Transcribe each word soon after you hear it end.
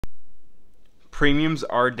Premiums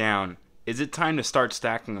are down. Is it time to start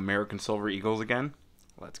stacking American Silver Eagles again?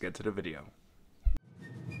 Let's get to the video.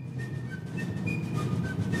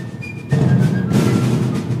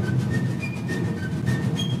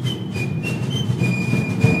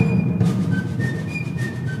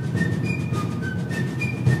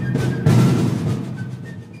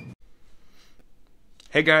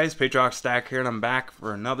 Hey guys, Patrioticstacker here, and I'm back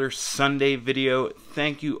for another Sunday video.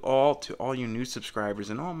 Thank you all to all you new subscribers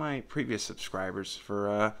and all my previous subscribers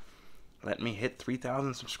for letting me hit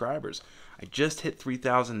 3,000 subscribers. I just hit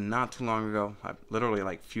 3,000 not too long ago, literally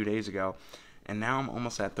like a few days ago, and now I'm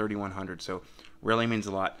almost at 3,100, so really means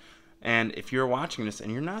a lot. And if you're watching this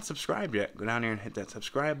and you're not subscribed yet, go down here and hit that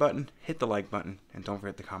subscribe button, hit the like button, and don't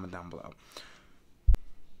forget to comment down below.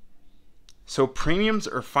 So premiums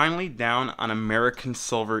are finally down on American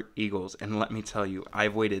Silver Eagles, and let me tell you,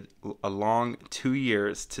 I've waited a long 2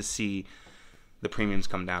 years to see the premiums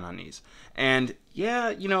come down on these. And yeah,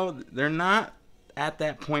 you know, they're not at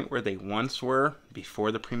that point where they once were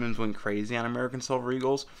before the premiums went crazy on American Silver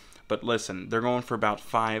Eagles, but listen, they're going for about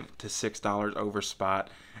 $5 to $6 over spot,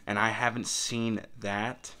 and I haven't seen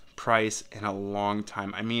that price in a long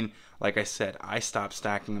time. I mean, like I said, I stopped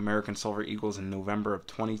stacking American Silver Eagles in November of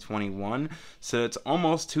 2021, so it's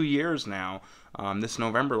almost 2 years now. This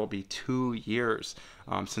November will be 2 years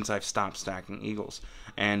since I've stopped stacking Eagles.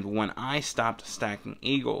 And when I stopped stacking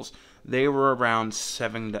Eagles, they were around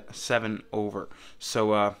 7 over.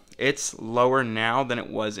 So it's lower now than it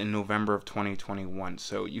was in November of 2021.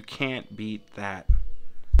 So you can't beat that.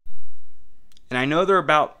 And I know they're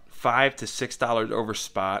about $5 to $6 over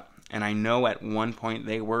spot. And I know at one point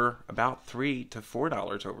they were about $3 to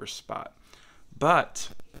 $4 over spot. But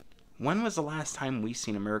when was the last time we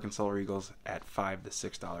seen American Silver Eagles at $5 to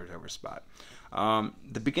 $6 over spot?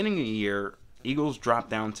 The beginning of the year, Eagles dropped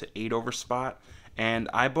down to 8 over spot, and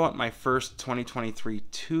I bought my first 2023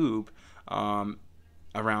 tube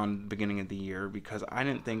around the beginning of the year because I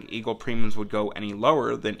didn't think Eagle premiums would go any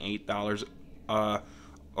lower than $8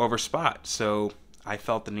 over spot. So I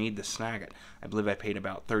felt the need to snag it. I believe I paid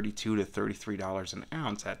about $32 to $33 an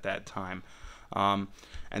ounce at that time. And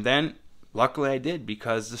then, luckily I did,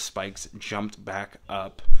 because the spikes jumped back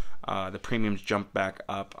up. The premiums jumped back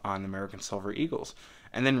up on the American Silver Eagles.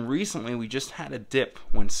 And then recently we just had a dip.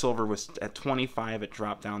 When silver was at 25, it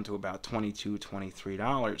dropped down to about $22,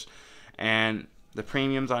 $23. And the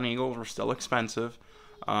premiums on Eagles were still expensive.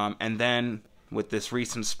 And then with this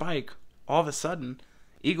recent spike, all of a sudden,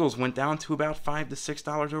 Eagles went down to about $5 to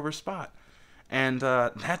 $6 over spot. And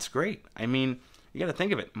that's great. I mean, you got to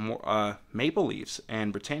think of it. Maple Leafs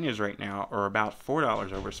and Britannias right now are about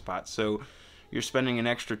 $4 over spot. So you're spending an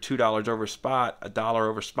extra $2 over spot, $1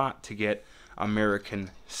 over spot to get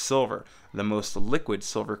American Silver, the most liquid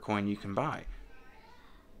silver coin you can buy.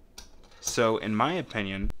 So in my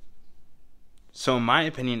opinion,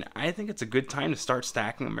 I think it's a good time to start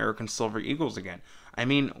stacking American Silver Eagles again. I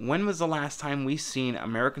mean, when was the last time we seen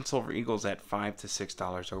American Silver Eagles at $5 to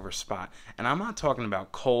 $6 over spot? And I'm not talking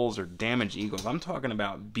about Coles or damaged Eagles. I'm talking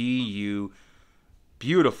about BU,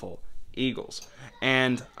 beautiful Eagles.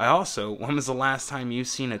 And when was the last time you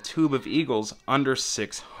seen a tube of Eagles under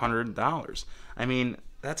 $600? I mean,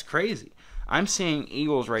 that's crazy. I'm seeing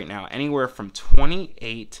Eagles right now anywhere from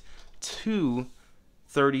 $28 to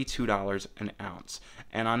 $32 an ounce,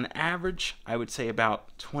 and on average I would say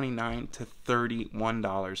about $29 to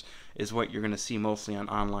 $31 is what you're going to see mostly on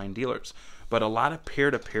online dealers. But a lot of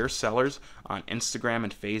peer-to-peer sellers on Instagram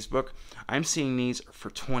and Facebook, I'm seeing these for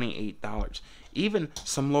 $28. Even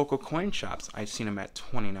some local coin shops, I've seen them at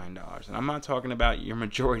 $29. And I'm not talking about your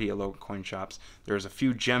majority of local coin shops. There's a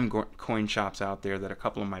few gem coin shops out there that a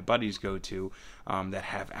couple of my buddies go to that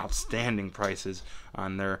have outstanding prices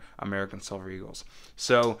on their American Silver Eagles.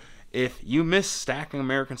 So if you miss stacking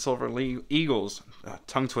American Silver Eagles,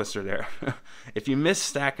 tongue twister there, if you miss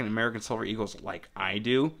stacking American Silver Eagles like I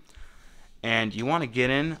do, and you want to get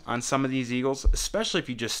in on some of these Eagles, especially if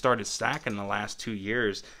you just started stacking the last 2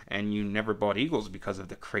 years and you never bought Eagles because of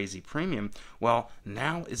the crazy premium, well,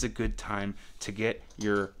 now is a good time to get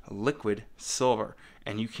your liquid silver.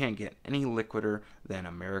 And you can't get any liquider than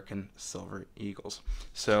American Silver Eagles.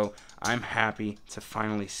 So I'm happy to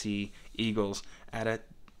finally see Eagles at a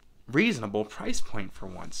reasonable price point for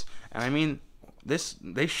once. And I mean,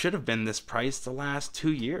 they should have been this price the last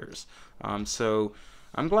 2 years. So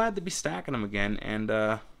I'm glad to be stacking them again, and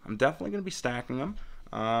I'm definitely going to be stacking them.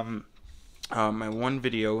 My one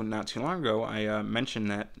video not too long ago, I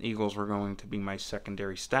mentioned that Eagles were going to be my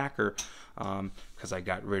secondary stacker because I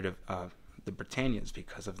got rid of the Britannias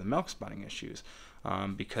because of the milk spotting issues.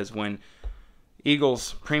 Because when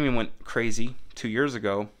Eagles premium went crazy 2 years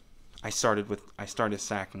ago, I started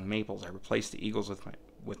stacking maples. I replaced the eagles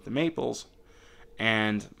with the maples,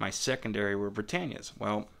 and my secondary were Britannias.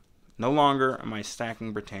 Well, no longer am I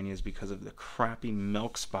stacking Britannias because of the crappy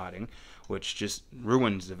milk spotting, which just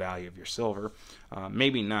ruins the value of your silver.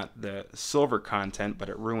 Maybe not the silver content, but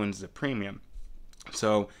it ruins the premium.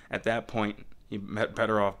 So at that point, you're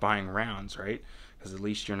better off buying rounds, right? Because at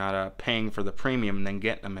least you're not paying for the premium and then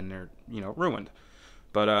getting them and they're, you know, ruined.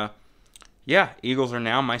 But yeah, eagles are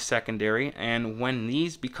now my secondary, and when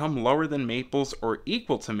these become lower than maples or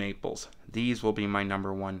equal to maples, these will be my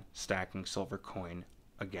 #1 stacking silver coin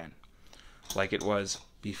again, like it was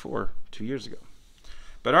before 2 years ago.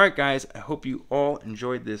 But alright guys, I hope you all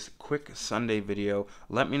enjoyed this quick Sunday video.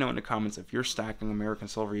 Let me know in the comments if you're stacking American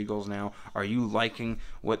Silver Eagles now. Are you liking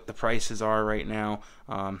what the prices are right now?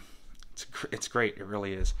 It's great, it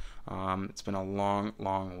really is. It's been a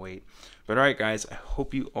long wait. But alright guys, I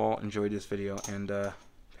hope you all enjoyed this video, and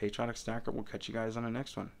Patriotic Stacker will catch you guys on the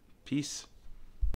next one. Peace.